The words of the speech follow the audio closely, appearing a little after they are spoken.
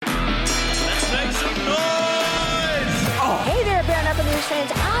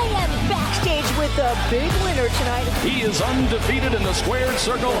fans. I am backstage with the big winner tonight. He is undefeated in the squared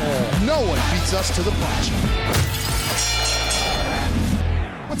circle. No one beats us to the punch.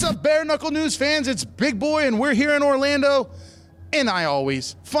 What's up, Bare Knuckle News fans? It's Big Boy, and we're here in Orlando. And I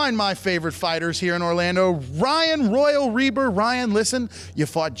always find my favorite fighters here in Orlando. Ryan Royal Reber. Ryan, listen, you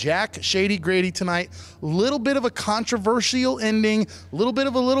fought Jack Shady Grady tonight. Little bit of a controversial ending. Little bit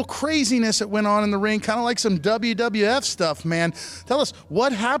of a little craziness that went on in the ring. Kind of like some WWF stuff, man. Tell us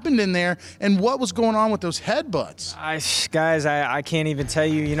what happened in there and what was going on with those headbutts. Guys, I can't even tell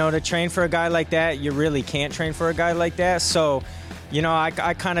you. You know, to train for a guy like that, you really can't train for a guy like that. So, you know, I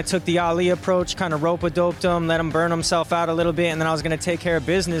kind of took the Ali approach, kind of rope-a-doped him, let him burn himself out a little bit, and then I was going to take care of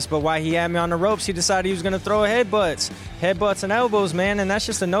business. But while he had me on the ropes, he decided he was going to throw headbutts and elbows, man, and that's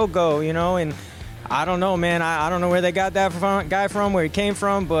just a no-go, you know. And I don't know, man. I don't know where they got that guy from, where he came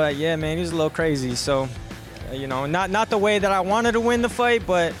from, but yeah, man, he was a little crazy. So, you know, not the way that I wanted to win the fight,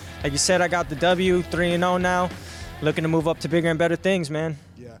 but like you said, I got the W, 3-0 now, looking to move up to bigger and better things, man.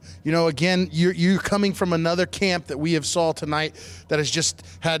 Yeah, you know, again, you're coming from another camp that we have saw tonight that has just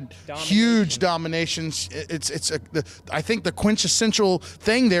had huge dominations. I think the quintessential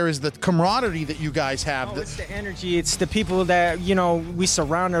thing there is the camaraderie that you guys have. It's the energy. It's the people that, you know, we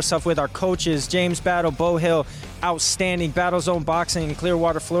surround ourselves with. Our coaches, James Battle, Bo Hill, outstanding. Battle Zone Boxing in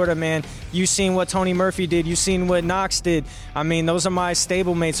Clearwater, Florida, man. You seen what Tony Murphy did. You seen what Knox did. I mean, those are my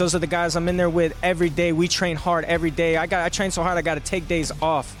stablemates. Those are the guys I'm in there with every day. We train hard every day. I train so hard I got to take days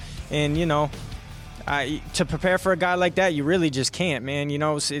off. And, you know, to prepare for a guy like that, you really just can't, man. You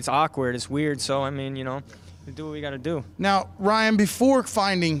know, it's awkward. It's weird. So, I mean, you know, we do what we got to do. Now, Ryan, before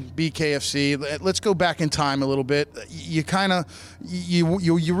finding BKFC, let's go back in time a little bit. You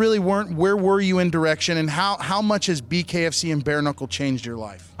really weren't. Where were you in direction, and how much has BKFC and Bare Knuckle changed your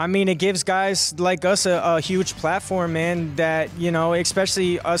life? I mean, it gives guys like us a huge platform, man, that, you know,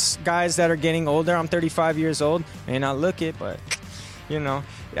 especially us guys that are getting older. I'm 35 years old. May not look it, but, you know,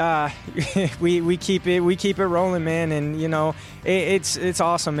 we keep it rolling, man, and you know it's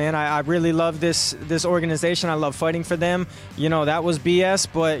awesome, man. I really love this organization. I love fighting for them. You know, that was BS,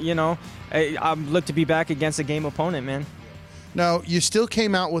 but you know, I look to be back against a game opponent, man. No, you still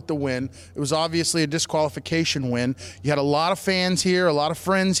came out with the win. It was obviously a disqualification win. You had a lot of fans here, a lot of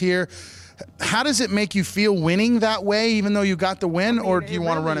friends here. How does it make you feel winning that way, even though you got the win, or do you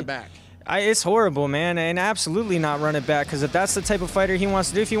want to run it back? It's horrible, man, and absolutely not run it back, because if that's the type of fighter he wants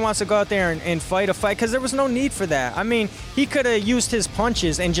to do, if he wants to go out there and fight a fight, because there was no need for that. I mean, he could have used his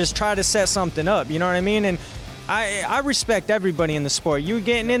punches and just tried to set something up, you know what I mean? And I respect everybody in the sport. You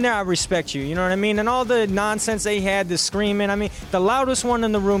getting in there, I respect you, you know what I mean? And all the nonsense they had, the screaming, I mean, the loudest one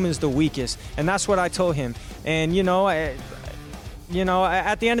in the room is the weakest, and that's what I told him. And, you know, at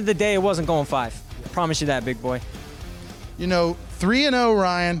the end of the day, it wasn't going 5. I promise you that, big boy. You know, 3-0,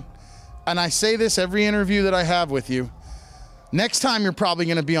 Ryan. And I say this every interview that I have with you. Next time you're probably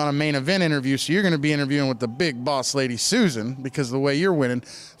going to be on a main event interview, so you're going to be interviewing with the big boss lady, Susan, because of the way you're winning.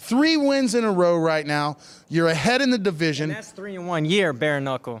 3 wins in a row right now. You're ahead in the division. And that's 3 in 1 year, bare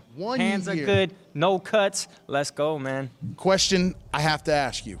knuckle. Hands are good, no cuts. Let's go, man. Question I have to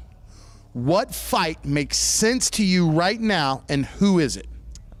ask you. What fight makes sense to you right now, and who is it?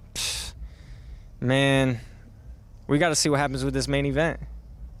 Man, we got to see what happens with this main event.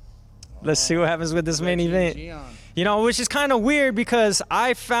 Let's see what happens with this main event. You know, which is kind of weird because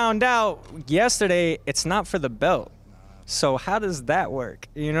I found out yesterday it's not for the belt. So how does that work?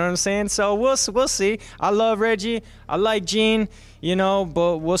 You know what I'm saying? So we'll see. I love Reggie. I like Gene, you know,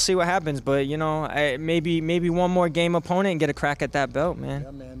 but we'll see what happens. But, you know, maybe one more game opponent and get a crack at that belt, man.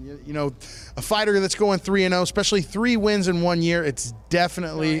 Yeah, man. You know, a fighter that's going 3-0, especially 3 wins in 1 year, it's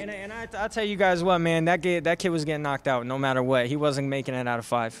definitely... And I'll tell you guys what, man, that kid was getting knocked out no matter what. He wasn't making it out of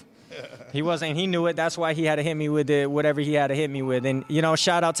 5. He wasn't. He knew it. That's why he had to hit me with whatever he had to hit me with. And, you know,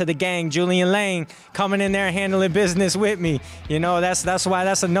 shout out to the gang, Julian Lane, coming in there and handling business with me. You know, that's why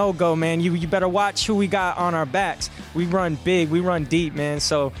that's a no-go, man. You better watch who we got on our backs. We run big. We run deep, man.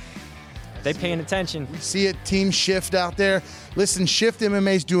 So they paying attention. We see it. Team Shift out there. Listen, Shift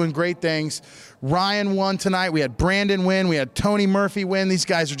MMA's doing great things. Ryan won tonight. We had Brandon win. We had Tony Murphy win. These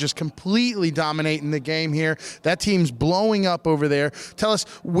guys are just completely dominating the game here. That team's blowing up over there. Tell us,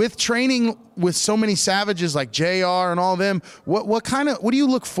 with training with so many savages like JR and all them, what do you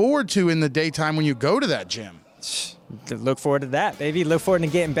look forward to in the daytime when you go to that gym? Look forward to that, baby. Look forward to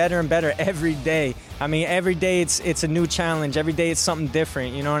getting better and better every day. I mean, every day it's a new challenge. Every day it's something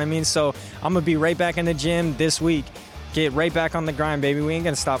different. You know what I mean? So I'm gonna be right back in the gym this week. Get right back on the grind, baby. We ain't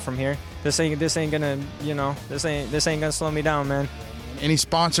gonna stop from here. This ain't gonna, you know, this ain't gonna slow me down, man. Any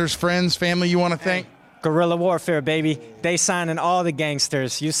sponsors, friends, family you want to thank? Guerrilla warfare, baby. They signing all the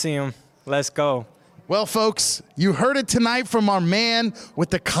gangsters. You see them. Let's go. Well, folks, you heard it tonight from our man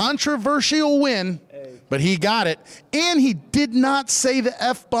with the controversial win, but he got it. And he did not say the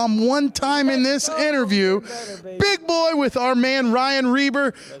F-bomb one time in this interview. Big boy with our man Ryan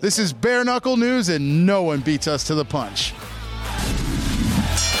Reber. This is Bare Knuckle News, and no one beats us to the punch.